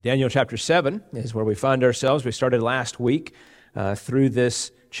Daniel chapter 7 is where we find ourselves. We started last week through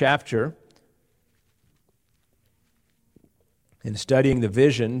this chapter in studying the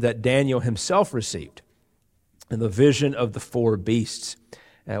vision that Daniel himself received, and the vision of the four beasts.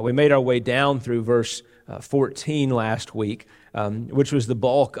 We made our way down through verse 14 last week, which was the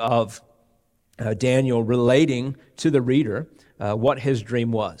bulk of Daniel relating to the reader what his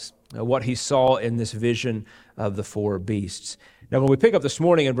dream was, what he saw in this vision of the four beasts. Now, when we pick up this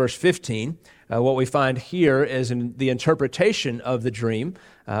morning in verse 15, what we find here is in the interpretation of the dream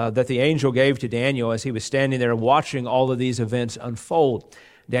that the angel gave to Daniel as he was standing there watching all of these events unfold.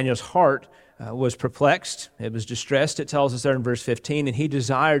 Daniel's heart was perplexed. It was distressed, it tells us there in verse 15, and he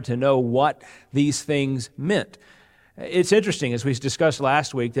desired to know what these things meant. It's interesting, as we discussed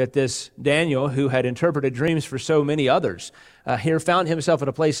last week, that this Daniel, who had interpreted dreams for so many others, here found himself at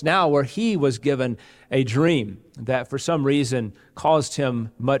a place now where he was given a dream that for some reason caused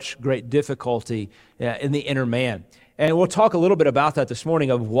him much great difficulty in the inner man. And we'll talk a little bit about that this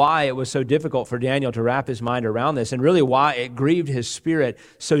morning, of why it was so difficult for Daniel to wrap his mind around this, and really why it grieved his spirit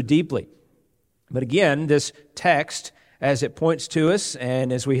so deeply. But again, this text, as it points to us,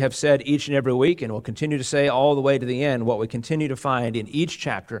 and as we have said each and every week, and we'll continue to say all the way to the end, what we continue to find in each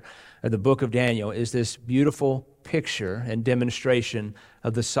chapter of the book of Daniel is this beautiful picture and demonstration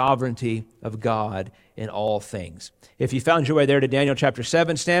of the sovereignty of God in all things. If you found your way there to Daniel chapter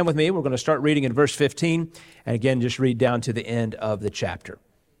 7, stand with me. We're going to start reading in verse 15, and again, just read down to the end of the chapter.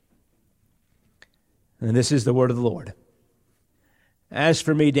 And this is the word of the Lord. As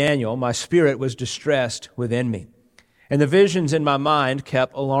for me, Daniel, my spirit was distressed within me, and the visions in my mind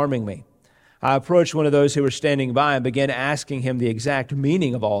kept alarming me. I approached one of those who were standing by and began asking him the exact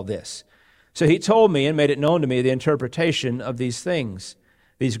meaning of all this. So he told me and made it known to me the interpretation of these things.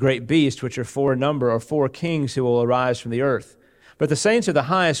 These great beasts, which are four in number, are four kings who will arise from the earth. But the saints of the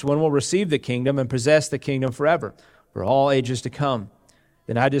highest one will receive the kingdom and possess the kingdom forever, for all ages to come.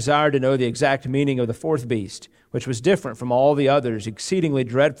 Then I desired to know the exact meaning of the fourth beast, which was different from all the others, exceedingly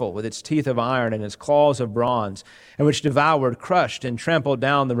dreadful, with its teeth of iron and its claws of bronze, and which devoured, crushed, and trampled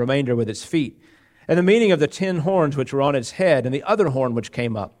down the remainder with its feet. And the meaning of the 10 horns which were on its head, and the other horn which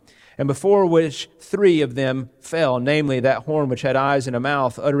came up, and before which 3 of them fell, namely that horn which had eyes and a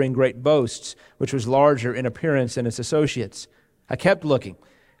mouth, uttering great boasts, which was larger in appearance than its associates. I kept looking,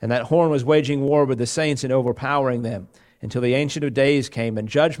 and that horn was waging war with the saints and overpowering them, until the Ancient of Days came, and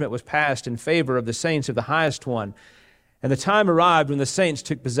judgment was passed in favor of the saints of the highest one. And the time arrived when the saints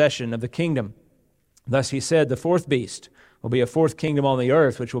took possession of the kingdom. Thus he said, the fourth beast will be a fourth kingdom on the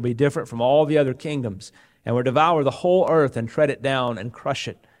earth, which will be different from all the other kingdoms, and will devour the whole earth and tread it down and crush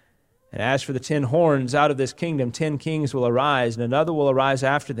it. And as for the 10 horns, out of this kingdom 10 kings will arise, and another will arise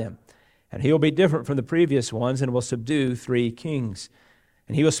after them. And he will be different from the previous ones, and will subdue 3 kings.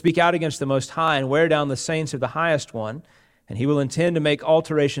 And he will speak out against the Most High and wear down the saints of the highest one. And he will intend to make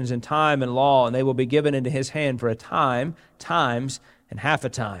alterations in time and law, and they will be given into his hand for a time, times, and half a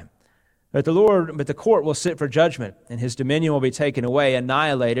time. But the court will sit for judgment, and his dominion will be taken away,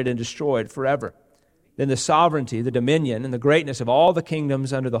 annihilated, and destroyed forever. Then the sovereignty, the dominion, and the greatness of all the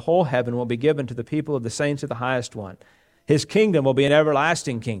kingdoms under the whole heaven will be given to the people of the saints of the highest one. His kingdom will be an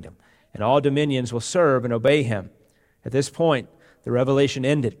everlasting kingdom, and all dominions will serve and obey him. At this point, the revelation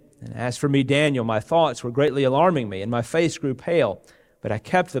ended. And as for me, Daniel, my thoughts were greatly alarming me, and my face grew pale, but I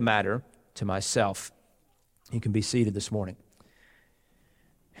kept the matter to myself. You can be seated this morning.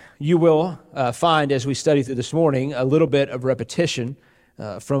 You will find, as we study through this morning, a little bit of repetition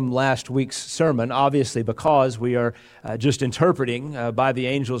from last week's sermon, obviously because we are just interpreting by the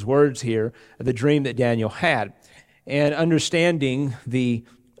angel's words here the dream that Daniel had, and understanding the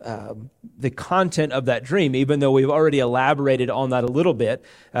content of that dream. Even though we've already elaborated on that a little bit,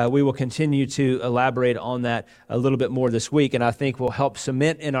 we will continue to elaborate on that a little bit more this week, and I think will help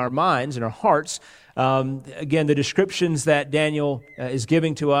cement in our minds and our hearts, again, the descriptions that Daniel is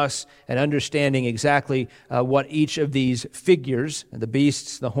giving to us, and understanding exactly what each of these figures, the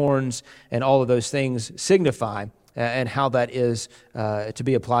beasts, the horns, and all of those things signify, and how that is to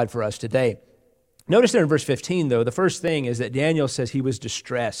be applied for us today. Notice there in verse 15, though, the first thing is that Daniel says he was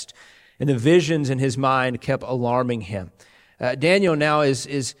distressed, and the visions in his mind kept alarming him. Daniel now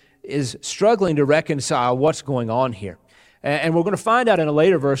is struggling to reconcile what's going on here. And we're going to find out in a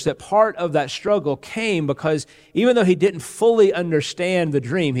later verse that part of that struggle came because even though he didn't fully understand the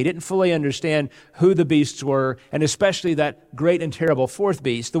dream, he didn't fully understand who the beasts were, and especially that great and terrible fourth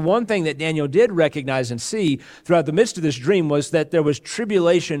beast, the one thing that Daniel did recognize and see throughout the midst of this dream was that there was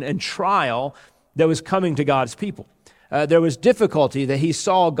tribulation and trial that was coming to God's people. There was difficulty that he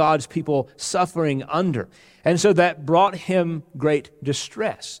saw God's people suffering under. And so that brought him great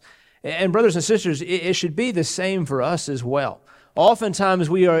distress. And brothers and sisters, it should be the same for us as well. Oftentimes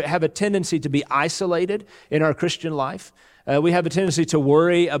we have a tendency to be isolated in our Christian life. We have a tendency to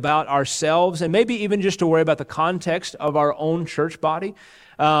worry about ourselves and maybe even just to worry about the context of our own church body,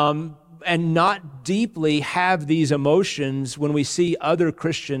 and not deeply have these emotions when we see other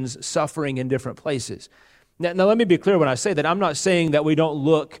Christians suffering in different places. Now, let me be clear when I say that. I'm not saying that we don't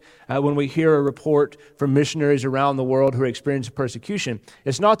look when we hear a report from missionaries around the world who are experiencing persecution.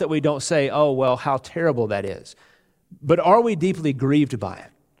 It's not that we don't say, oh, well, how terrible that is. But are we deeply grieved by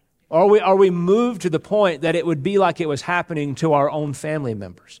it? Are we moved to the point that it would be like it was happening to our own family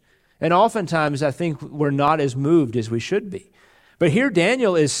members? And oftentimes, I think we're not as moved as we should be. But here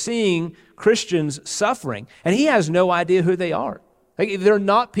Daniel is seeing Christians suffering, and he has no idea who they are. They're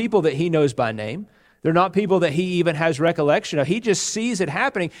not people that he knows by name. They're not people that he even has recollection of. He just sees it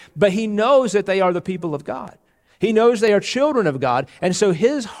happening, but he knows that they are the people of God. He knows they are children of God, and so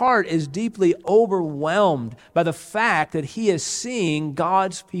his heart is deeply overwhelmed by the fact that he is seeing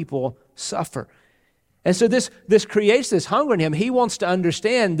God's people suffer. And so this creates this hunger in him. He wants to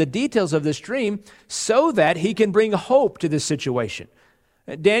understand the details of this dream so that he can bring hope to this situation.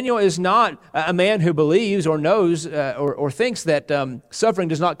 Daniel is not a man who believes or knows or thinks that suffering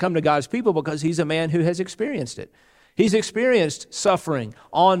does not come to God's people, because he's a man who has experienced it. He's experienced suffering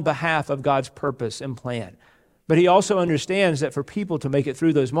on behalf of God's purpose and plan. But he also understands that for people to make it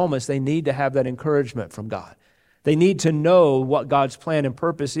through those moments, they need to have that encouragement from God. They need to know what God's plan and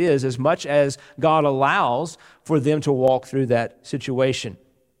purpose is as much as God allows for them to walk through that situation.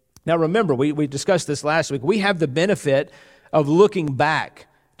 Now remember, we discussed this last week. We have the benefit of looking back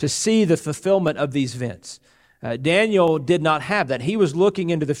to see the fulfillment of these events. Daniel did not have that. He was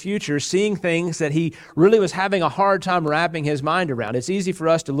looking into the future, seeing things that he really was having a hard time wrapping his mind around. It's easy for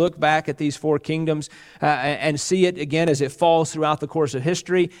us to look back at these four kingdoms and see it again as it falls throughout the course of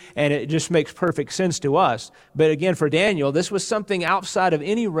history, and it just makes perfect sense to us. But again, for Daniel, this was something outside of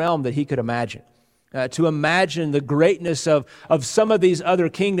any realm that he could imagine. To imagine the greatness of some of these other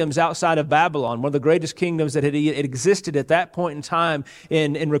kingdoms outside of Babylon, one of the greatest kingdoms that had existed at that point in time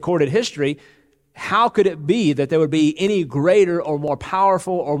in recorded history. How could it be that there would be any greater or more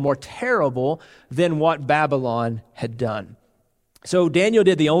powerful or more terrible than what Babylon had done? So Daniel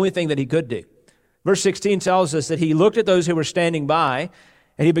did the only thing that he could do. Verse 16 tells us that he looked at those who were standing by,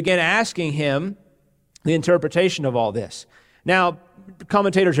 and he began asking him the interpretation of all this. Now,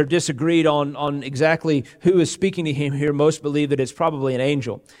 commentators have disagreed on exactly who is speaking to him here. Most believe that it's probably an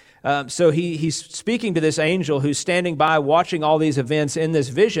angel. So he's speaking to this angel who's standing by watching all these events in this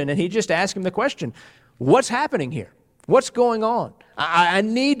vision, and he just asked him the question, what's happening here? What's going on? I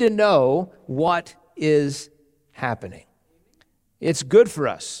need to know what is happening. It's good for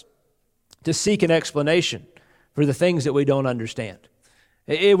us to seek an explanation for the things that we don't understand.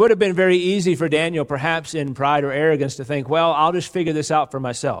 It would have been very easy for Daniel, perhaps in pride or arrogance, to think, well, I'll just figure this out for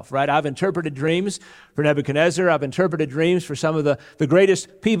myself, right? I've interpreted dreams for Nebuchadnezzar. I've interpreted dreams for some of the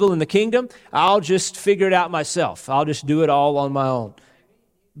greatest people in the kingdom. I'll just figure it out myself. I'll just do it all on my own.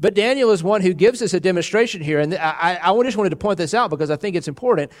 But Daniel is one who gives us a demonstration here, and I just wanted to point this out because I think it's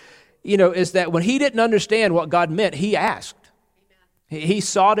important, is that when he didn't understand what God meant, he asked. He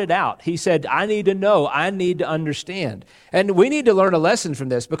sought it out. He said, I need to know. I need to understand. And we need to learn a lesson from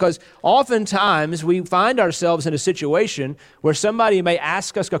this, because oftentimes we find ourselves in a situation where somebody may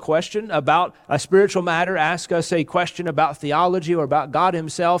ask us a question about a spiritual matter, ask us a question about theology or about God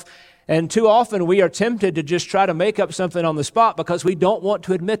himself. And too often we are tempted to just try to make up something on the spot because we don't want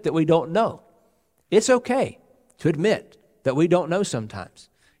to admit that we don't know. It's okay to admit that we don't know sometimes.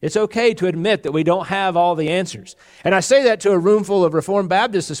 It's okay to admit that we don't have all the answers. And I say that to a room full of Reformed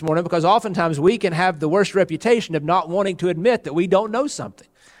Baptists this morning because oftentimes we can have the worst reputation of not wanting to admit that we don't know something.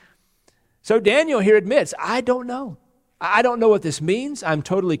 So Daniel here admits, I don't know. I don't know what this means. I'm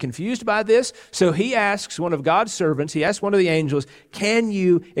totally confused by this. So he asks one of God's servants, he asks one of the angels, can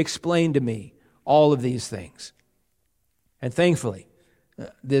you explain to me all of these things? And thankfully,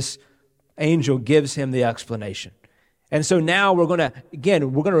 this angel gives him the explanation. And so now we're going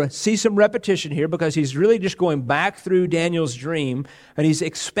to see some repetition here because he's really just going back through Daniel's dream and he's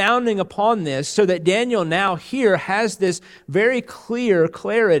expounding upon this so that Daniel now here has this very clear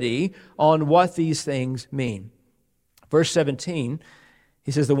clarity on what these things mean. Verse 17,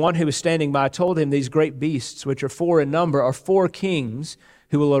 he says, the one who was standing by told him these great beasts, which are four in number, are four kings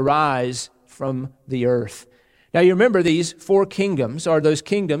who will arise from the earth. Now you remember these four kingdoms are those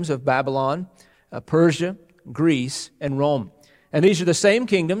kingdoms of Babylon, Persia, Greece, and Rome. And these are the same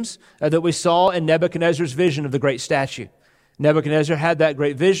kingdoms that we saw in Nebuchadnezzar's vision of the great statue. Nebuchadnezzar had that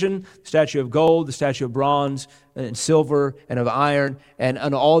great vision, the statue of gold, the statue of bronze, and silver, and of iron, and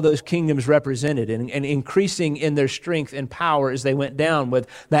all those kingdoms represented, and increasing in their strength and power as they went down, with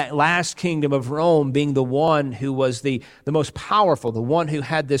that last kingdom of Rome being the one who was the most powerful, the one who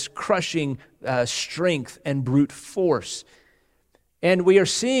had this crushing strength and brute force. And we are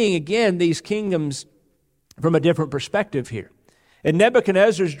seeing, again, these kingdoms from a different perspective here. In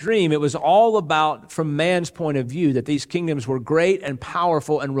Nebuchadnezzar's dream, it was all about, from man's point of view, that these kingdoms were great and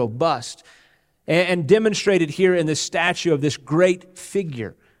powerful and robust, and demonstrated here in this statue of this great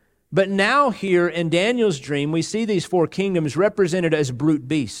figure. But now here in Daniel's dream, we see these four kingdoms represented as brute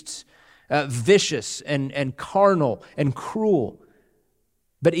beasts, vicious and carnal and cruel.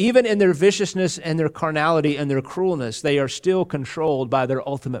 But even in their viciousness and their carnality and their cruelness, they are still controlled by their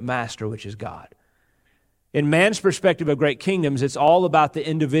ultimate master, which is God. In man's perspective of great kingdoms, it's all about the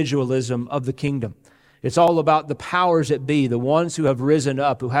individualism of the kingdom. It's all about the powers that be, the ones who have risen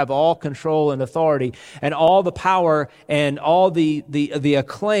up, who have all control and authority, and all the power and all the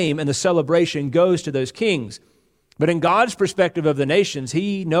acclaim and the celebration goes to those kings. But in God's perspective of the nations,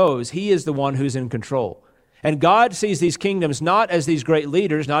 He knows He is the one who's in control. And God sees these kingdoms not as these great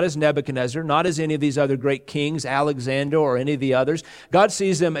leaders, not as Nebuchadnezzar, not as any of these other great kings, Alexander or any of the others. God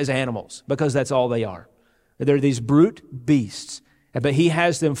sees them as animals, because that's all they are. They're these brute beasts, but He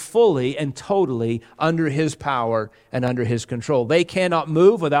has them fully and totally under His power and under His control. They cannot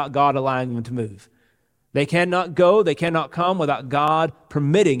move without God allowing them to move. They cannot go, they cannot come without God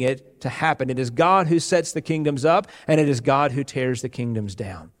permitting it to happen. It is God who sets the kingdoms up, and it is God who tears the kingdoms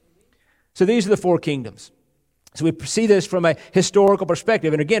down. So these are the four kingdoms. So we see this from a historical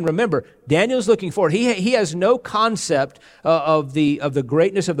perspective. And again, remember, Daniel's looking forward. He has no concept of the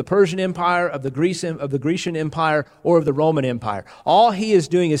greatness of the Persian Empire, of the Grecian Empire, or of the Roman Empire. All he is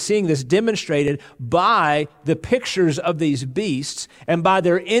doing is seeing this demonstrated by the pictures of these beasts and by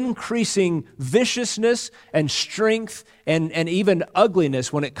their increasing viciousness and strength and even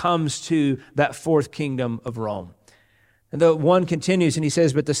ugliness when it comes to that fourth kingdom of Rome. And the one continues and he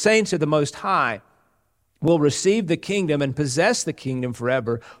says, "But the saints of the Most High will receive the kingdom and possess the kingdom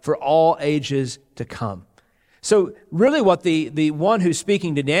forever for all ages to come." So really what the one who's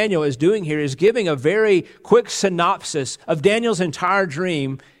speaking to Daniel is doing here is giving a very quick synopsis of Daniel's entire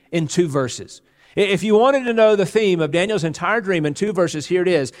dream in 2 verses. If you wanted to know the theme of Daniel's entire dream in 2 verses, here it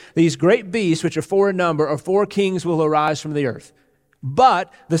is. These great beasts, which are 4 in number, or 4 kings will arise from the earth.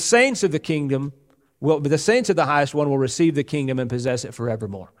 But the saints of the kingdom, the saints of the highest one will receive the kingdom and possess it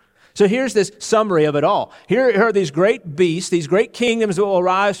forevermore. So here's this summary of it all. Here are these great beasts, these great kingdoms that will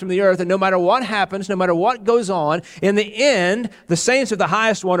arise from the earth, and no matter what happens, no matter what goes on, in the end, the saints of the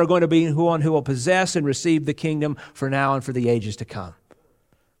highest one are going to be the one who will possess and receive the kingdom for now and for the ages to come.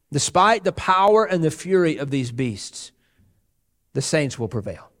 Despite the power and the fury of these beasts, the saints will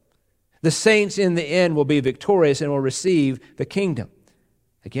prevail. The saints in the end will be victorious and will receive the kingdom.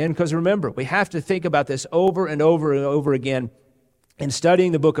 Again, because remember, we have to think about this over and over and over again in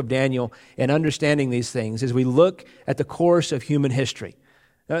studying the book of Daniel and understanding these things as we look at the course of human history.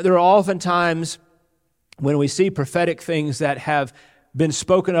 There are often times when we see prophetic things that have been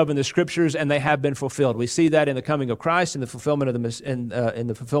spoken of in the Scriptures and they have been fulfilled. We see that in the coming of Christ, in the fulfillment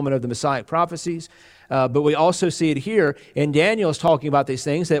of the Messianic prophecies, but we also see it here in Daniel's talking about these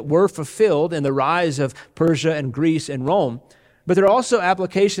things that were fulfilled in the rise of Persia and Greece and Rome. But there are also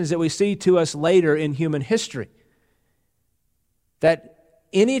applications that we see to us later in human history. That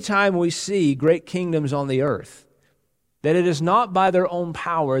anytime we see great kingdoms on the earth, that it is not by their own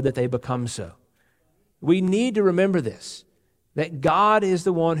power that they become so. We need to remember this, that God is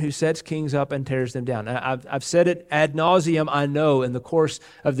the one who sets kings up and tears them down. I've said it ad nauseum, I know, in the course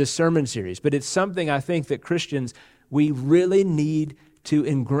of this sermon series, but it's something I think that Christians, we really need to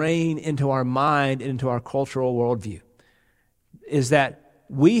ingrain into our mind and into our cultural worldview, is that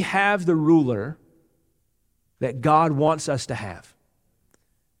we have the ruler that God wants us to have.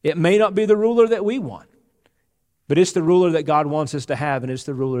 It may not be the ruler that we want, but it's the ruler that God wants us to have, and it's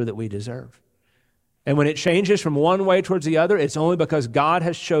the ruler that we deserve. And when it changes from one way towards the other, it's only because God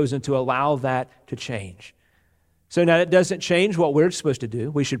has chosen to allow that to change. So now it doesn't change what we're supposed to do.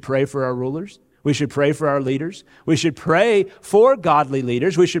 We should pray for our rulers. We should pray for our leaders. We should pray for godly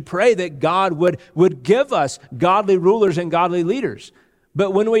leaders. We should pray that God would give us godly rulers and godly leaders.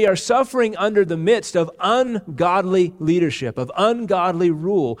 But when we are suffering under the midst of ungodly leadership, of ungodly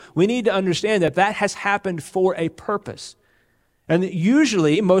rule, we need to understand that that has happened for a purpose. And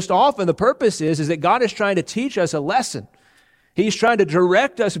usually, most often, the purpose is that God is trying to teach us a lesson. He's trying to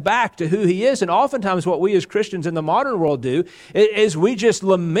direct us back to who He is. And oftentimes what we as Christians in the modern world do is we just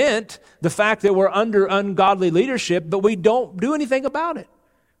lament the fact that we're under ungodly leadership, but we don't do anything about it.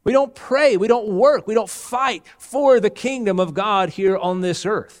 We don't pray, we don't work, we don't fight for the kingdom of God here on this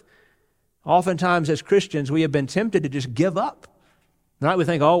earth. Oftentimes as Christians, we have been tempted to just give up. Right? We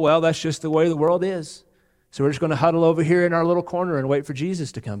think, oh, well, that's just the way the world is. So we're just going to huddle over here in our little corner and wait for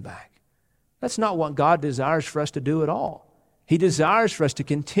Jesus to come back. That's not what God desires for us to do at all. He desires for us to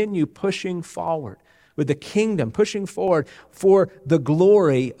continue pushing forward with the kingdom, pushing forward for the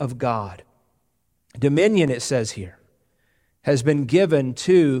glory of God. Dominion, it says here, has been given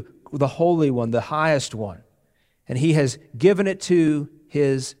to the Holy One, the highest one. And He has given it to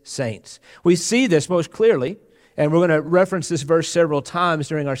His saints. We see this most clearly, and we're going to reference this verse several times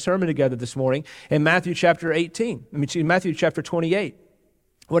during our sermon together this morning in Matthew chapter 28.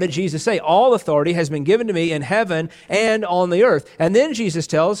 What did Jesus say? All authority has been given to me in heaven and on the earth. And then Jesus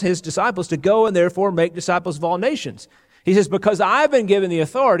tells His disciples to go and therefore make disciples of all nations. He says, because I've been given the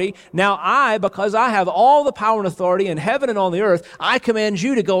authority, now because I have all the power and authority in heaven and on the earth, I command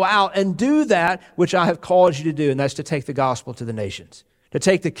you to go out and do that which I have called you to do, and that's to take the gospel to the nations, to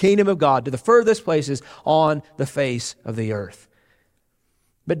take the kingdom of God to the furthest places on the face of the earth.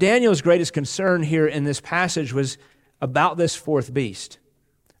 But Daniel's greatest concern here in this passage was about this fourth beast.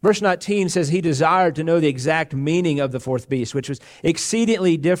 Verse 19 says he desired to know the exact meaning of the fourth beast, which was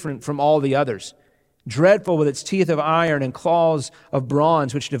exceedingly different from all the others, dreadful with its teeth of iron and claws of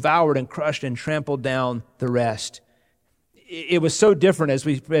bronze, which devoured and crushed and trampled down the rest. It was so different as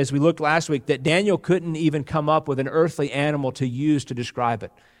we looked last week that Daniel couldn't even come up with an earthly animal to use to describe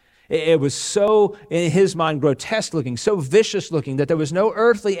it. It was so, in his mind, grotesque looking, so vicious looking that there was no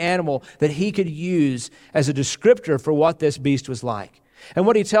earthly animal that he could use as a descriptor for what this beast was like. And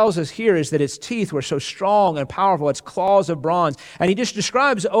what he tells us here is that its teeth were so strong and powerful, its claws of bronze. And he just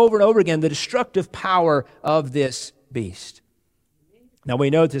describes over and over again the destructive power of this beast. Now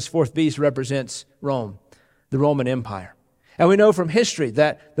we know that this fourth beast represents Rome, the Roman Empire. And we know from history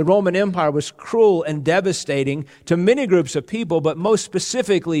that the Roman Empire was cruel and devastating to many groups of people, but most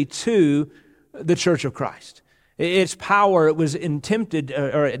specifically to the Church of Christ. Its power was it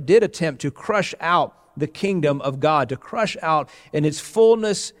did attempt to crush out the kingdom of God, to crush out in its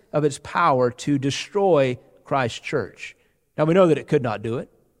fullness of its power to destroy Christ's church. Now we know that it could not do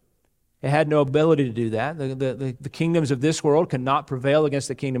it. It had no ability to do that. The kingdoms of this world cannot prevail against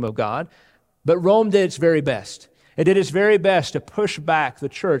the kingdom of God. But Rome did its very best. It did its very best to push back the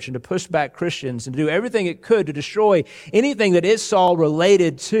church and to push back Christians and to do everything it could to destroy anything that it saw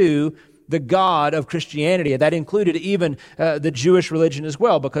related to the God of Christianity. That included even the Jewish religion as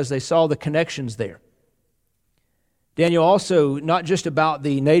well, because they saw the connections there. Daniel also, not just about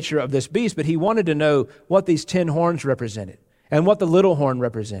the nature of this beast, but he wanted to know what these 10 horns represented and what the little horn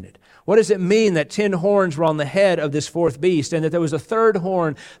represented. What does it mean that 10 horns were on the head of this fourth beast and that there was a third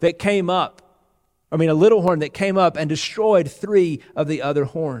horn that came up? A little horn that came up and destroyed 3 of the other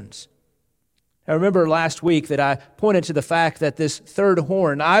horns. I remember last week that I pointed to the fact that this third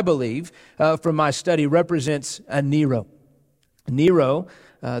horn, I believe, from my study, represents Nero. Nero,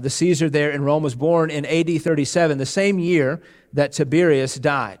 the Caesar there in Rome, was born in AD 37, the same year that Tiberius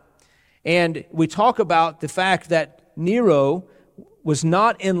died. And we talk about the fact that Nero was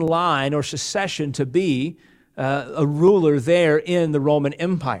not in line or succession to be a ruler there in the Roman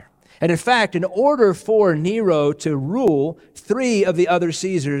Empire. And in fact, in order for Nero to rule, 3 of the other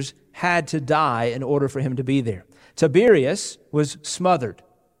Caesars had to die in order for him to be there. Tiberius was smothered.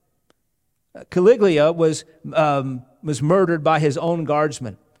 Caligula was murdered by his own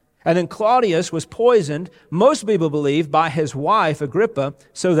guardsmen. And then Claudius was poisoned, most people believe, by his wife, Agrippa,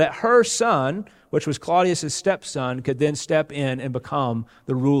 so that her son, which was Claudius' stepson, could then step in and become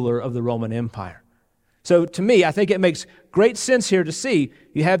the ruler of the Roman Empire. So to me, I think it makes great sense here to see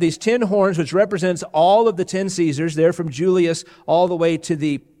you have these 10 horns, which represents all of the 10 Caesars, there from Julius all the way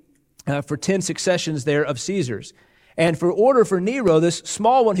to for 10 successions there of Caesars. And for order for Nero, this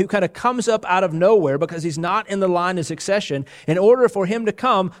small one who kind of comes up out of nowhere because he's not in the line of succession, in order for him to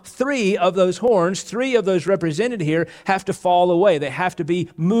come, 3 of those horns, 3 of those represented here, have to fall away. They have to be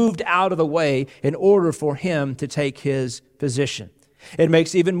moved out of the way in order for him to take his position. It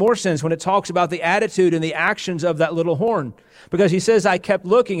makes even more sense when it talks about the attitude and the actions of that little horn, because he says, I kept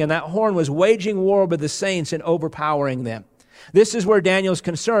looking, and that horn was waging war with the saints and overpowering them. This is where Daniel's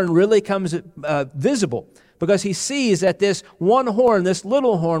concern really comes visible, because he sees that this one horn, this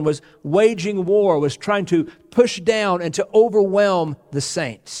little horn, was waging war, was trying to push down and to overwhelm the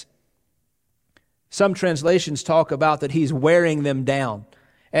saints. Some translations talk about that he's wearing them down.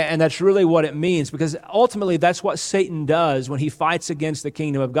 And that's really what it means, because ultimately that's what Satan does when he fights against the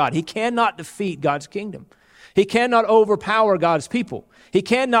kingdom of God. He cannot defeat God's kingdom. He cannot overpower God's people. He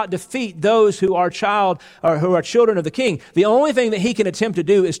cannot defeat those who are children of the king. The only thing that he can attempt to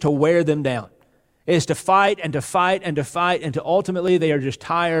do is to wear them down, is to fight and to fight and to fight, and to ultimately they are just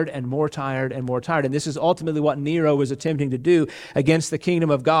tired and more tired and more tired. And this is ultimately what Nero was attempting to do against the kingdom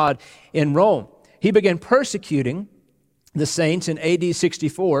of God in Rome. He began persecuting the saints in AD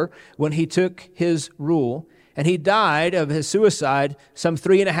 64 when he took his rule, and he died of his suicide some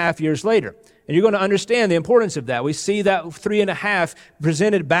 3.5 years later. And you're going to understand the importance of that. We see that 3.5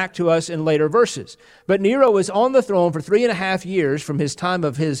 presented back to us in later verses. But Nero was on the throne for 3.5 years from his time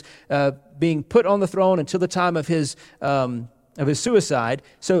of his being put on the throne until the time of his suicide.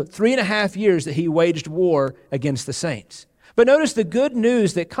 So 3.5 years that he waged war against the saints. But notice the good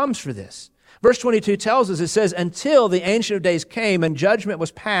news that comes for this. Verse 22 tells us, it says, until the Ancient of Days came and judgment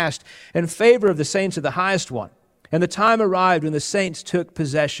was passed in favor of the saints of the highest one. And the time arrived when the saints took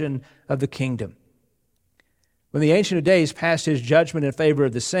possession of the kingdom. When the Ancient of Days passed his judgment in favor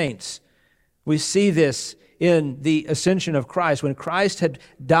of the saints, we see this in the ascension of Christ. When Christ had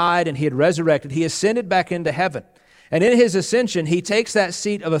died and he had resurrected, he ascended back into heaven. And in his ascension, he takes that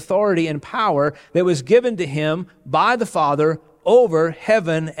seat of authority and power that was given to him by the Father over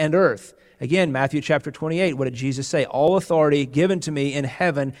heaven and earth. Again, Matthew chapter 28, what did Jesus say? All authority given to me in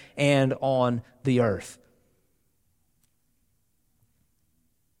heaven and on the earth.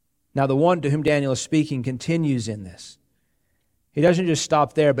 Now, the one to whom Daniel is speaking continues in this. He doesn't just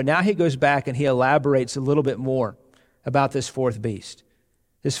stop there, but now he goes back and he elaborates a little bit more about this fourth beast.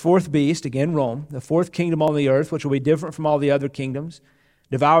 This fourth beast, again, Rome, the fourth kingdom on the earth, which will be different from all the other kingdoms,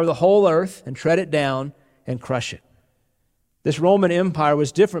 devour the whole earth and tread it down and crush it. This Roman Empire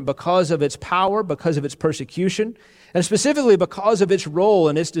was different because of its power, because of its persecution, and specifically because of its role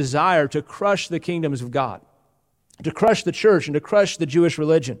and its desire to crush the kingdoms of God, to crush the church and to crush the Jewish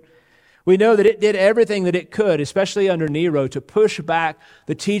religion. We know that it did everything that it could, especially under Nero, to push back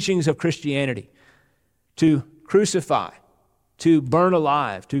the teachings of Christianity, to crucify, to burn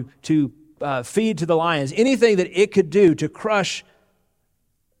alive, to feed to the lions, anything that it could do to crush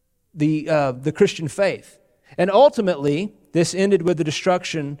the Christian faith. And ultimately, this ended with the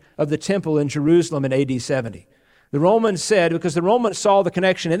destruction of the temple in Jerusalem in AD 70. The Romans said, because the Romans saw the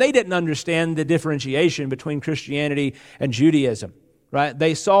connection, and they didn't understand the differentiation between Christianity and Judaism, right?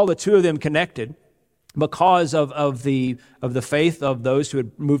 They saw the two of them connected because of the faith of those who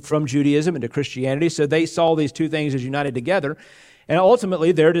had moved from Judaism into Christianity. So they saw these two things as united together. And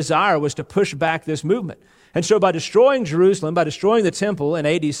ultimately, their desire was to push back this movement. And so by destroying Jerusalem, by destroying the temple in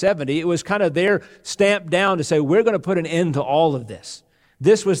AD 70, it was kind of their stamp down to say, we're going to put an end to all of this.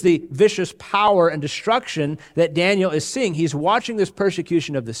 This was the vicious power and destruction that Daniel is seeing. He's watching this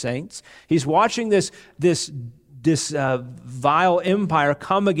persecution of the saints. He's watching this vile empire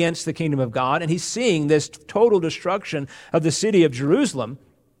come against the kingdom of God, and he's seeing this total destruction of the city of Jerusalem,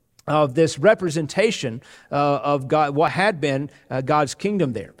 of this representation of God, what had been God's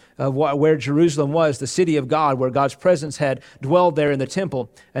kingdom there, where Jerusalem was, the city of God, where God's presence had dwelled there in the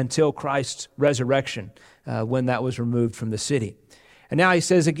temple until Christ's resurrection, when that was removed from the city. And now he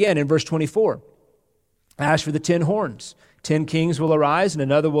says again in verse 24, as for the 10 horns, 10 kings will arise, and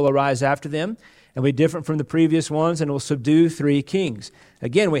another will arise after them, and be different from the previous ones, and will subdue 3 kings.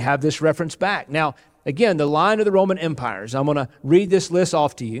 Again, we have this reference back. Now, again, the line of the Roman empires. I'm going to read this list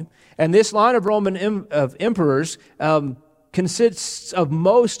off to you. And this line of Roman emperors consists of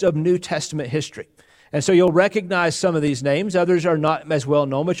most of New Testament history. And so you'll recognize some of these names. Others are not as well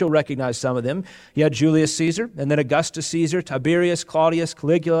known, but you'll recognize some of them. You had Julius Caesar, and then Augustus Caesar, Tiberius, Claudius,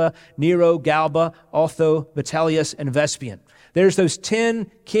 Caligula, Nero, Galba, Otho, Vitellius, and Vespasian. There's those 10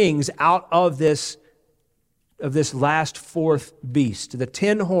 kings out of this last fourth beast, the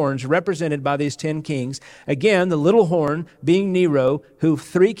 10 horns represented by these 10 kings. Again, the little horn being Nero, who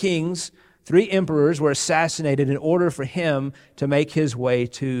 3 emperors were assassinated in order for him to make his way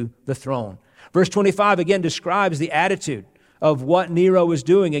to the throne. Verse 25 again describes the attitude of what Nero was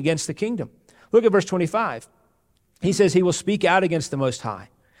doing against the kingdom. Look at verse 25. He says, he will speak out against the Most High.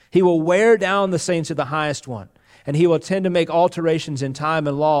 He will wear down the saints of the highest one. And he will tend to make alterations in time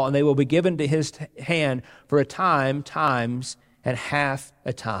and law, and they will be given to his hand for a time, times, and half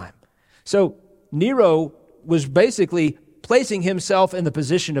a time. So Nero was basically placing himself in the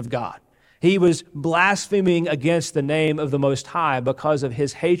position of God. He was blaspheming against the name of the Most High because of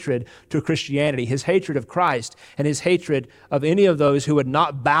his hatred to Christianity, his hatred of Christ, and his hatred of any of those who would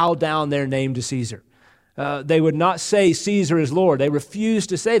not bow down their name to Caesar. They would not say Caesar is Lord. They refused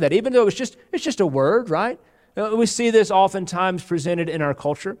to say that, even though it's just a word, right? We see this oftentimes presented in our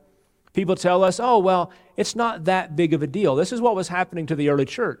culture. People tell us, oh, well, it's not that big of a deal. This is what was happening to the early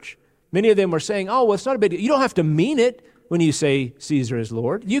church. Many of them were saying, oh, well, it's not a big deal. You don't have to mean it when you say Caesar is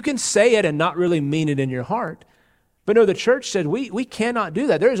Lord. You can say it and not really mean it in your heart. But no, the church said, we cannot do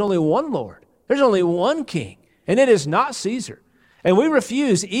that. There is only one Lord. There's only one king, and it is not Caesar. And we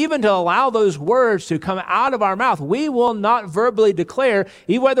refuse even to allow those words to come out of our mouth. We will not verbally declare,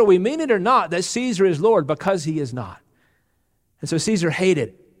 whether we mean it or not, that Caesar is Lord, because he is not. And so Caesar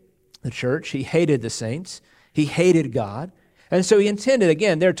hated the church. He hated the saints. He hated God. And so he intended,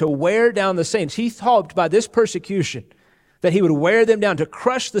 again, there to wear down the saints. He hoped by this persecution that he would wear them down, to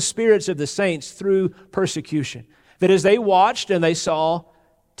crush the spirits of the saints through persecution. That as they watched and they saw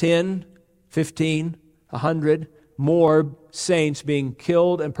 10, 15, 100 more saints being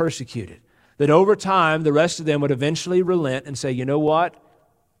killed and persecuted, that over time the rest of them would eventually relent and say, you know what?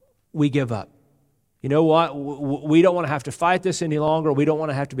 We give up. You know what? We don't want to have to fight this any longer. We don't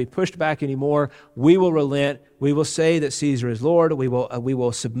want to have to be pushed back anymore. We will relent. We will say that Caesar is Lord. We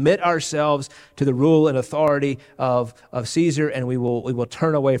will submit ourselves to the rule and authority of Caesar, and we will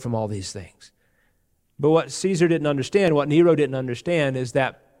turn away from all these things. But what Caesar didn't understand, what Nero didn't understand, is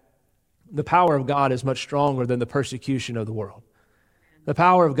that the power of God is much stronger than the persecution of the world. The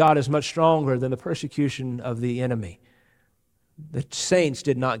power of God is much stronger than the persecution of the enemy. The saints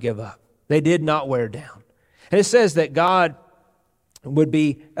did not give up. They did not wear down. And it says that God would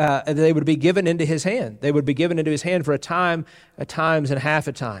be, they would be given into his hand. They would be given into his hand for a time, a times, and half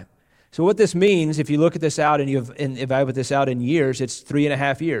a time. So what this means, if you look at this out and you evaluate this out in years, it's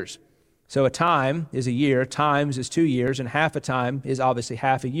 3.5 years. So a time is a year, times is 2 years, and half a time is obviously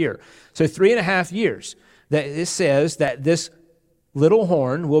half a year. So 3.5 years. That it says that this little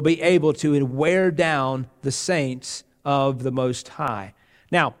horn will be able to wear down the saints of the Most High.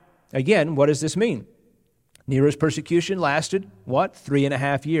 Now, again, what does this mean? Nero's persecution lasted,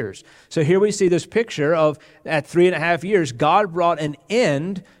 3.5 years. So here we see this picture of, at 3.5 years, God brought an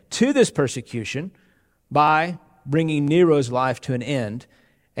end to this persecution by bringing Nero's life to an end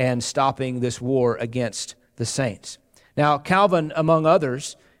and stopping this war against the saints. Now, Calvin, among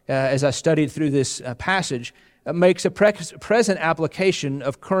others, as I studied through this passage, makes a present application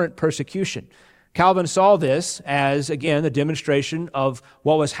of current persecution. Calvin saw this as, again, the demonstration of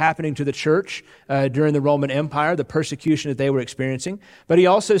what was happening to the church during the Roman Empire, the persecution that they were experiencing. But he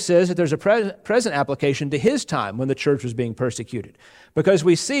also says that there's a present application to his time when the church was being persecuted. Because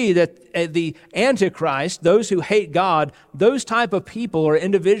we see that the Antichrist, those who hate God, those type of people or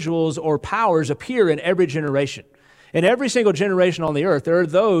individuals or powers appear in every generation. In every single generation on the earth, there are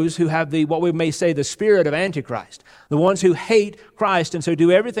those who have what we may say, the spirit of Antichrist, the ones who hate Christ and so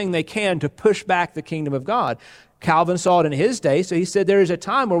do everything they can to push back the kingdom of God. Calvin saw it in his day, so he said there is a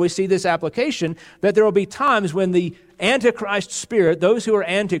time where we see this application, that there will be times when the Antichrist spirit, those who are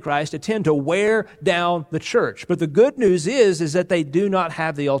Antichrist, tend to wear down the church. But the good news is that they do not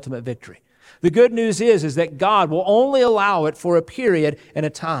have the ultimate victory. The good news is that God will only allow it for a period and a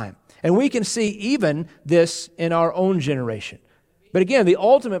time. And we can see even this in our own generation. But again, the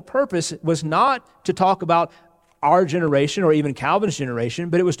ultimate purpose was not to talk about our generation or even Calvin's generation,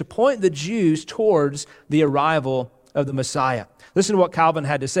 but it was to point the Jews towards the arrival of the Messiah. Listen to what Calvin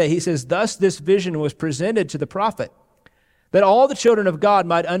had to say. He says, "Thus this vision was presented to the prophet, that all the children of God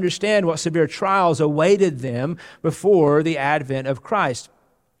might understand what severe trials awaited them before the advent of Christ."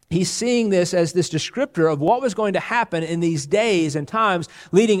 He's seeing this as this descriptor of what was going to happen in these days and times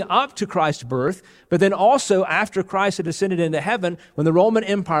leading up to Christ's birth, but then also after Christ had ascended into heaven, when the Roman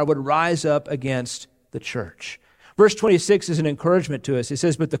Empire would rise up against the church. Verse 26 is an encouragement to us. It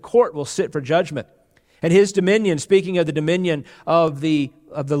says, "But the court will sit for judgment, and his dominion," speaking of the dominion of the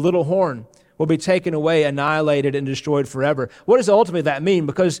little horn, "will be taken away, annihilated, and destroyed forever." What does ultimately that mean?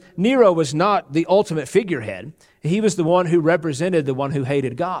 Because Nero was not the ultimate figurehead. He was the one who represented the one who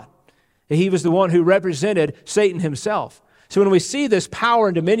hated God. He was the one who represented Satan himself. So when we see this power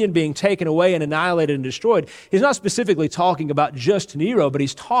and dominion being taken away and annihilated and destroyed, he's not specifically talking about just Nero, but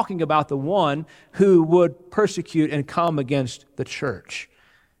he's talking about the one who would persecute and come against the church.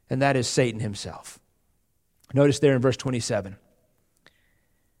 And that is Satan himself. Notice there in verse 27.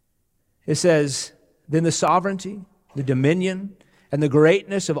 It says, "Then the sovereignty, the dominion, and the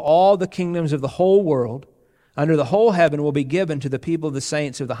greatness of all the kingdoms of the whole world under the whole heaven will be given to the people of the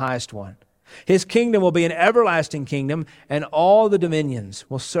saints of the highest one. His kingdom will be an everlasting kingdom, and all the dominions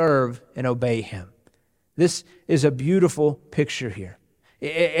will serve and obey him." This is a beautiful picture here.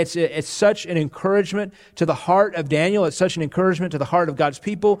 It's such an encouragement to the heart of Daniel. It's such an encouragement to the heart of God's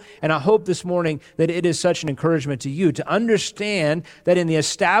people. And I hope this morning that it is such an encouragement to you to understand that in the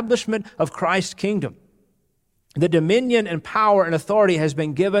establishment of Christ's kingdom, The dominion and power and authority has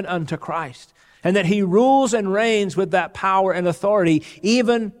been given unto Christ, and that he rules and reigns with that power and authority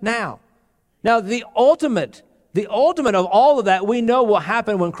even now. Now, the ultimate of all of that we know will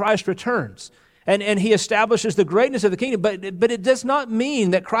happen when Christ returns. And he establishes the greatness of the kingdom. But it does not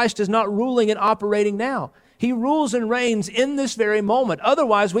mean that Christ is not ruling and operating now. He rules and reigns in this very moment.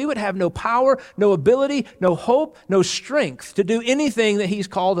 Otherwise, we would have no power, no ability, no hope, no strength to do anything that he's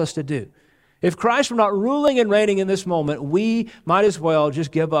called us to do. If Christ were not ruling and reigning in this moment, we might as well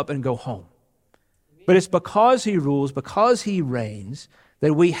just give up and go home. But it's because he rules, because he reigns,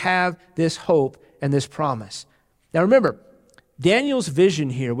 that we have this hope and this promise. Now remember, Daniel's vision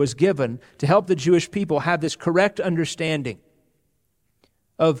here was given to help the Jewish people have this correct understanding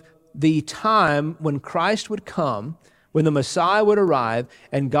of the time when Christ would come, when the Messiah would arrive,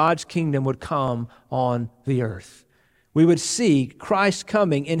 and God's kingdom would come on the earth. We would see Christ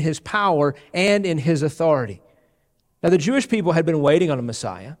coming in his power and in his authority. Now, the Jewish people had been waiting on a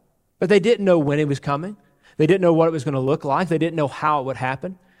Messiah, but they didn't know when he was coming. They didn't know what it was going to look like. They didn't know how it would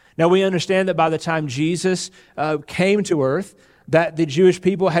happen. Now, we understand that by the time Jesus came to earth, that the Jewish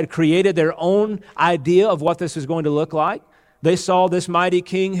people had created their own idea of what this was going to look like. They saw this mighty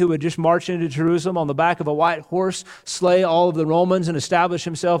king who would just march into Jerusalem on the back of a white horse, slay all of the Romans, and establish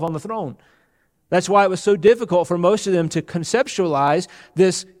himself on the throne. That's why it was so difficult for most of them to conceptualize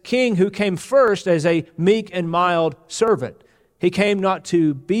this king who came first as a meek and mild servant. He came not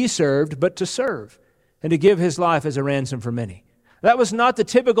to be served, but to serve, and to give his life as a ransom for many. That was not the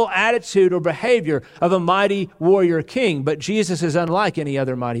typical attitude or behavior of a mighty warrior king, but Jesus is unlike any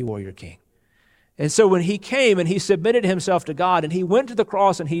other mighty warrior king. And so when he came and he submitted himself to God and he went to the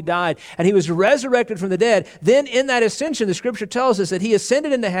cross and he died and he was resurrected from the dead, then in that ascension, the scripture tells us that he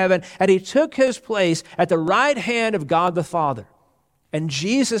ascended into heaven and he took his place at the right hand of God the Father. And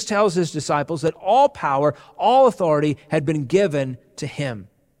Jesus tells his disciples that all power, all authority had been given to him.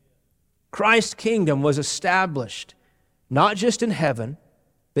 Christ's kingdom was established not just in heaven,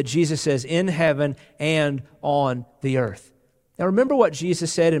 but Jesus says in heaven and on the earth. Now remember what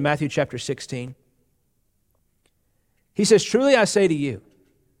Jesus said in Matthew chapter 16. He says, "Truly I say to you,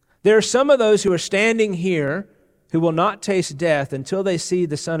 there are some of those who are standing here who will not taste death until they see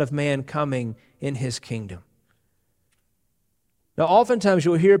the Son of Man coming in his kingdom." Now oftentimes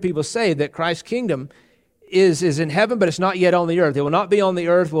you'll hear people say that Christ's kingdom is in heaven, but it's not yet on the earth. It will not be on the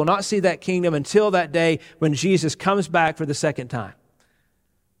earth. We'll not see that kingdom until that day when Jesus comes back for the second time.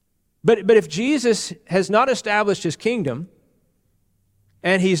 But if Jesus has not established his kingdom,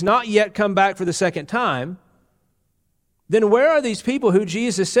 and he's not yet come back for the second time, then where are these people who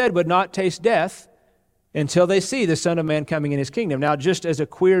Jesus said would not taste death until they see the Son of Man coming in his kingdom? Now, just as a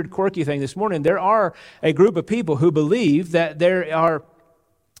weird, quirky thing this morning, there are a group of people who believe that there are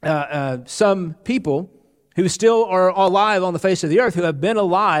some people who still are alive on the face of the earth, who have been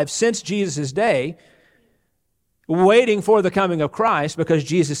alive since Jesus' day, waiting for the coming of Christ, because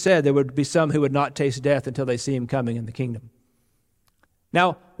Jesus said there would be some who would not taste death until they see him coming in the kingdom.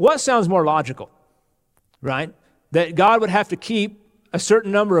 Now, what sounds more logical, right? That God would have to keep a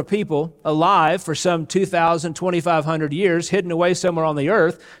certain number of people alive for some 2,000, 2,500 years, hidden away somewhere on the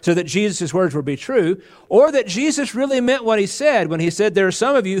earth, so that Jesus' words would be true, or that Jesus really meant what he said when he said, "There are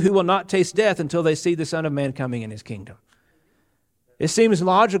some of you who will not taste death until they see the Son of Man coming in his kingdom." It seems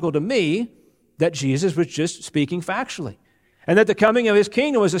logical to me that Jesus was just speaking factually, and that the coming of his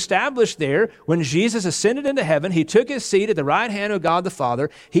kingdom was established there when Jesus ascended into heaven. He took his seat at the right hand of God the Father.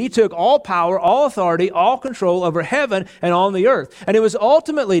 He took all power, all authority, all control over heaven and on the earth. And it was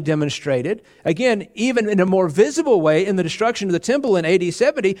ultimately demonstrated, again, even in a more visible way, in the destruction of the temple in AD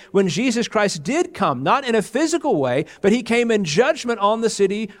 70, when Jesus Christ did come, not in a physical way, but he came in judgment on the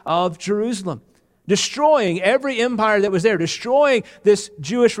city of Jerusalem, destroying every empire that was there, destroying this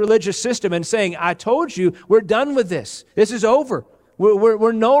Jewish religious system and saying, "I told you, we're done with this. This is over.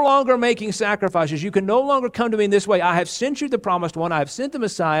 We're no longer making sacrifices. You can no longer come to me in this way. I have sent you the promised one. I have sent the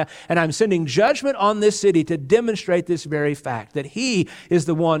Messiah, and I'm sending judgment on this city to demonstrate this very fact, that he is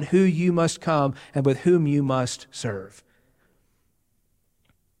the one who you must come and with whom you must serve."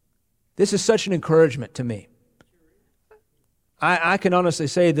 This is such an encouragement to me. I can honestly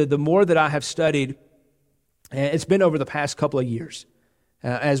say that the more that I have studied, it's been over the past couple of years,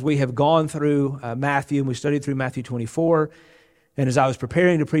 as we have gone through Matthew, and we studied through Matthew 24, and as I was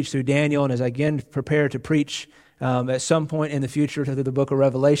preparing to preach through Daniel, and as I again prepare to preach at some point in the future through the book of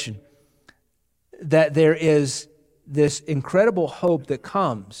Revelation, that there is this incredible hope that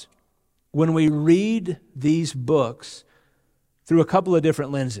comes when we read these books through a couple of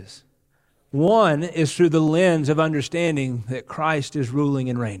different lenses. One is through the lens of understanding that Christ is ruling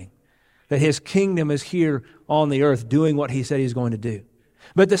and reigning, that his kingdom is here on the earth doing what he said he's going to do.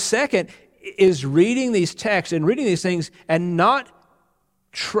 But the second is reading these texts and reading these things and not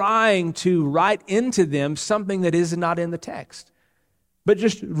trying to write into them something that is not in the text, but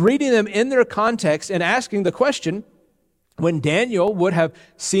just reading them in their context and asking the question, when Daniel would have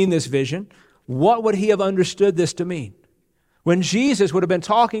seen this vision, what would he have understood this to mean? When Jesus would have been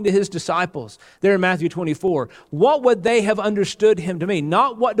talking to his disciples there in Matthew 24, what would they have understood him to mean?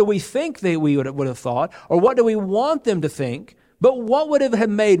 Not what do we think we would have thought, or what do we want them to think, but what would have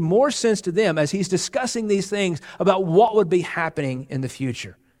made more sense to them as he's discussing these things about what would be happening in the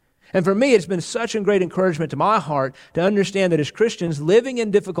future. And for me, it's been such a great encouragement to my heart to understand that as Christians living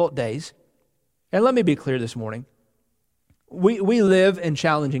in difficult days, and let me be clear this morning, we live in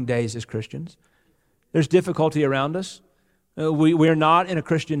challenging days as Christians. There's difficulty around us. We're not in a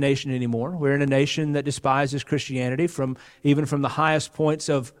Christian nation anymore. We're in a nation that despises Christianity even from the highest points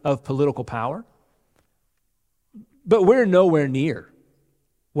of political power. But we're nowhere near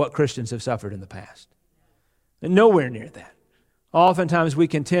what Christians have suffered in the past. Nowhere near that. Oftentimes we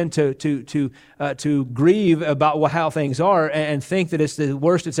can tend to grieve about how things are and think that it's the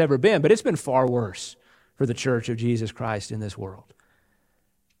worst it's ever been, but it's been far worse for the church of Jesus Christ in this world.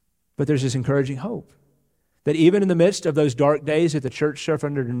 But there's this encouraging hope that even in the midst of those dark days that the church suffered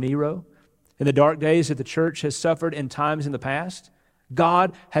under Nero, in the dark days that the church has suffered in times in the past,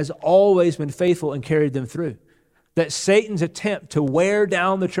 God has always been faithful and carried them through. That Satan's attempt to wear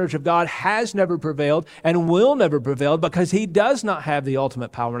down the church of God has never prevailed and will never prevail because he does not have the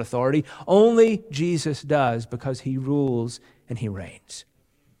ultimate power and authority. Only Jesus does because he rules and he reigns.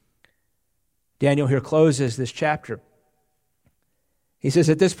 Daniel here closes this chapter. He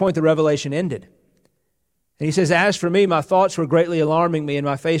says, at this point the revelation ended. And he says, as for me, my thoughts were greatly alarming me and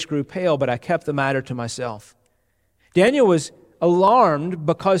my face grew pale, but I kept the matter to myself. Daniel was alarmed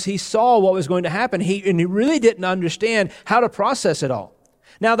because he saw what was going to happen. And he really didn't understand how to process it all.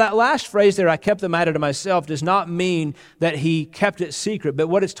 Now, that last phrase there, I kept the matter to myself, does not mean that he kept it secret. But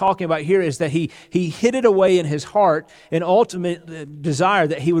what it's talking about here is that he hid it away in his heart, an ultimate desire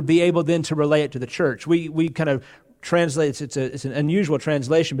that he would be able then to relay it to the church. We kind of translates, it's an unusual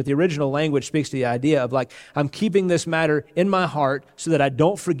translation, but the original language speaks to the idea of like, I'm keeping this matter in my heart so that I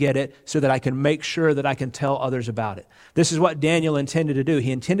don't forget it, so that I can make sure that I can tell others about it. This is what Daniel intended to do.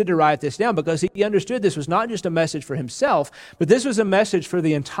 He intended to write this down because he understood this was not just a message for himself, but this was a message for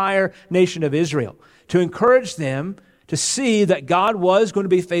the entire nation of Israel, to encourage them to see that God was going to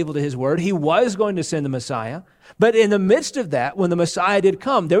be faithful to his word. He was going to send the Messiah. But in the midst of that, when the Messiah did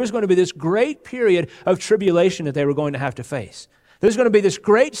come, there was going to be this great period of tribulation that they were going to have to face. There's going to be this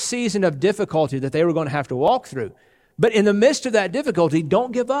great season of difficulty that they were going to have to walk through. But in the midst of that difficulty,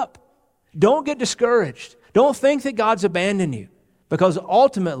 don't give up. Don't get discouraged. Don't think that God's abandoned you, because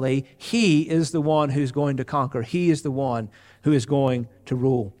ultimately he is the one who's going to conquer. He is the one who is going to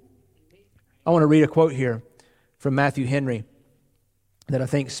rule. I want to read a quote here from Matthew Henry that I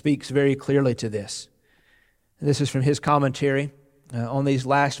think speaks very clearly to this. This is from his commentary on these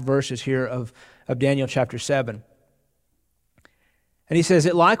last verses here of Daniel chapter 7. And he says,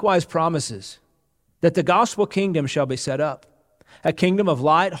 it likewise promises that the gospel kingdom shall be set up, a kingdom of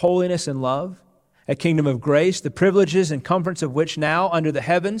light, holiness, and love, a kingdom of grace, the privileges and comforts of which now under the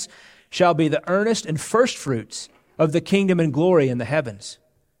heavens shall be the earnest and first fruits of the kingdom and glory in the heavens.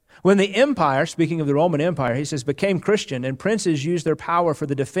 When the empire, speaking of the Roman Empire, he says, became Christian and princes used their power for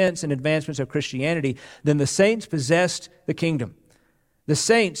the defense and advancements of Christianity, then the saints possessed the kingdom. The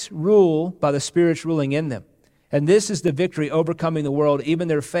saints rule by the Spirit's ruling in them. And this is the victory overcoming the world, even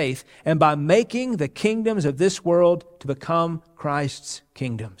their faith, and by making the kingdoms of this world to become Christ's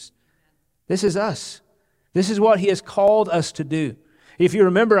kingdoms. This is us. This is what he has called us to do. If you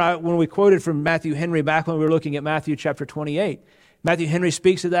remember when we quoted from Matthew Henry back when we were looking at Matthew chapter 28, Matthew Henry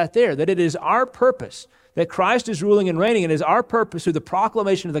speaks of that there, that it is our purpose, that Christ is ruling and reigning, and it is our purpose through the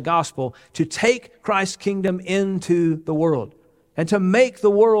proclamation of the gospel to take Christ's kingdom into the world and to make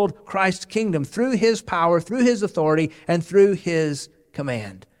the world Christ's kingdom through his power, through his authority, and through his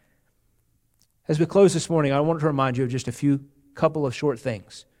command. As we close this morning, I want to remind you of just couple of short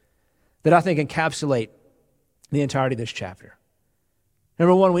things that I think encapsulate the entirety of this chapter.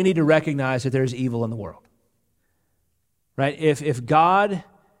 Number one, we need to recognize that there's evil in the world. Right? If God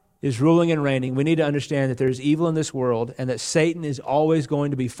is ruling and reigning, we need to understand that there's evil in this world and that Satan is always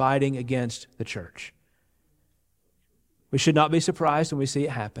going to be fighting against the church. We should not be surprised when we see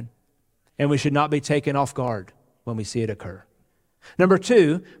it happen, and we should not be taken off guard when we see it occur. Number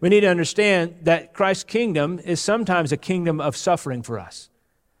two, we need to understand that Christ's kingdom is sometimes a kingdom of suffering for us.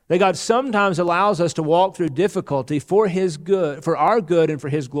 That God sometimes allows us to walk through difficulty for his good, for our good and for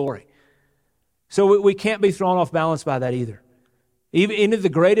his glory. So we can't be thrown off balance by that either. Even the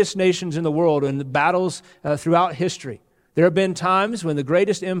greatest nations in the world, in the battles throughout history, there have been times when the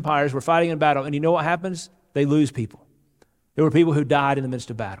greatest empires were fighting in battle, and you know what happens? They lose people. There were people who died in the midst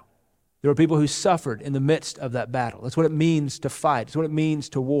of battle. There were people who suffered in the midst of that battle. That's what it means to fight. It's what it means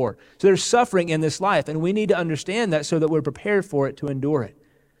to war. So there's suffering in this life, and we need to understand that so that we're prepared for it to endure it.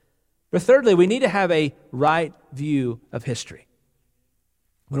 But thirdly, we need to have a right view of history.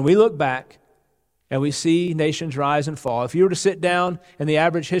 When we look back and we see nations rise and fall, if you were to sit down in the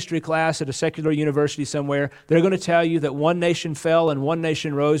average history class at a secular university somewhere, they're going to tell you that one nation fell and one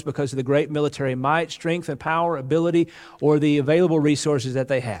nation rose because of the great military might, strength, and power, ability, or the available resources that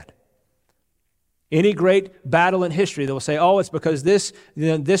they had. Any great battle in history, they will say, oh, it's because this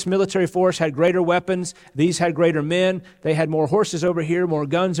military force had greater weapons, these had greater men, they had more horses over here, more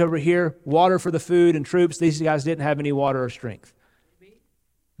guns over here, water for the food and troops. These guys didn't have any water or strength.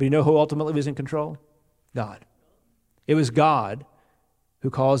 But you know who ultimately was in control? God. It was God who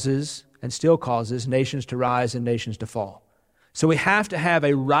causes and still causes nations to rise and nations to fall. So we have to have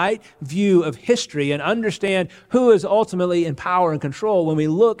a right view of history and understand who is ultimately in power and control when we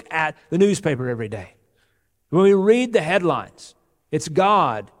look at the newspaper every day. When we read the headlines, it's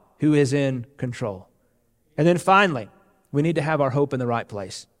God who is in control. And then finally, we need to have our hope in the right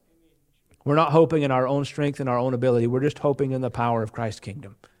place. We're not hoping in our own strength and our own ability. We're just hoping in the power of Christ's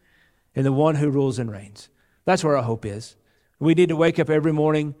kingdom, in the one who rules and reigns. That's where our hope is. We need to wake up every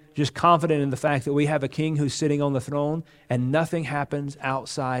morning just confident in the fact that we have a king who's sitting on the throne and nothing happens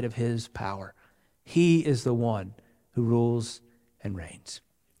outside of his power. He is the one who rules and reigns.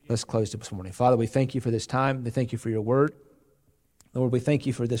 Let's close this morning. Father, we thank you for this time. We thank you for your word. Lord, we thank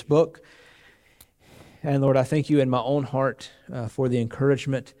you for this book. And Lord, I thank you in my own heart for the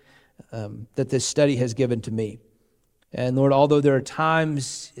encouragement that this study has given to me. And Lord, although there are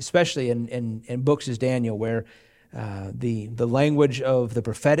times, especially in books as Daniel, where the language of the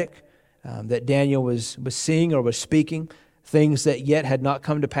prophetic that Daniel was seeing or was speaking, things that yet had not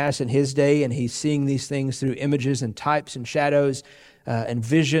come to pass in his day, and he's seeing these things through images and types and shadows and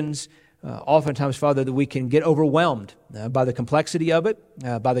visions. Oftentimes, Father, that we can get overwhelmed by the complexity of it,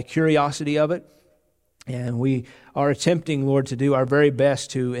 by the curiosity of it, and we are attempting, Lord, to do our very best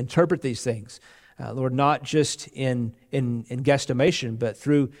to interpret these things. Lord, not just in guesstimation, but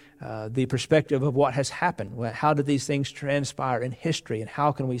through the perspective of what has happened. How did these things transpire in history, and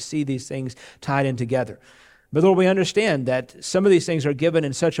how can we see these things tied in together? But Lord, we understand that some of these things are given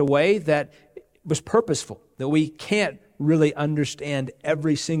in such a way that was purposeful, that we can't really understand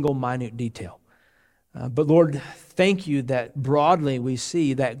every single minute detail. But Lord, thank you that broadly we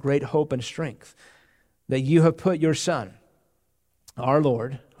see that great hope and strength, that you have put your Son, our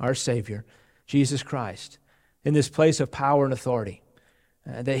Lord, our Savior, Jesus Christ, in this place of power and authority,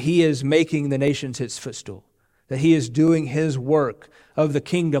 that he is making the nations his footstool, that he is doing his work of the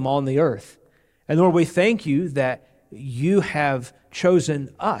kingdom on the earth. And Lord, we thank you that you have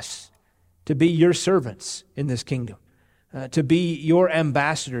chosen us to be your servants in this kingdom, to be your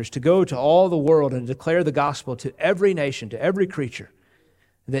ambassadors, to go to all the world and declare the gospel to every nation, to every creature,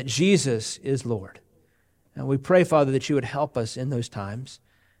 that Jesus is Lord. And we pray, Father, that you would help us in those times.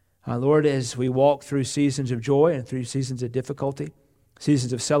 Lord, as we walk through seasons of joy and through seasons of difficulty,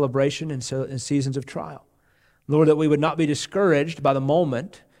 seasons of celebration and seasons of trial, Lord, that we would not be discouraged by the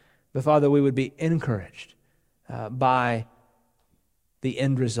moment, but Father, we would be encouraged by the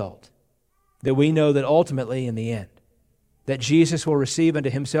end result. That we know that ultimately in the end, that Jesus will receive unto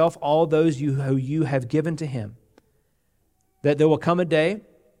himself all those who you have given to him. That there will come a day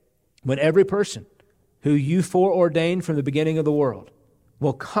when every person who you foreordained from the beginning of the world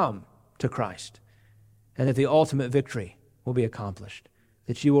will come to Christ, and that the ultimate victory will be accomplished,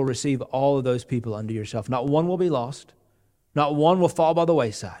 that you will receive all of those people unto yourself. Not one will be lost, not one will fall by the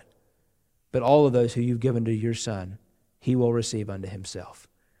wayside, but all of those who you've given to your Son, he will receive unto himself.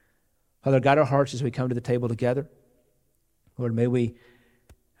 Father, guide our hearts as we come to the table together. Lord, may we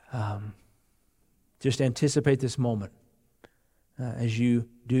just anticipate this moment as you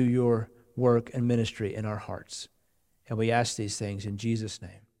do your work and ministry in our hearts. And we ask these things in Jesus'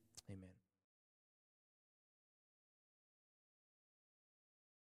 name.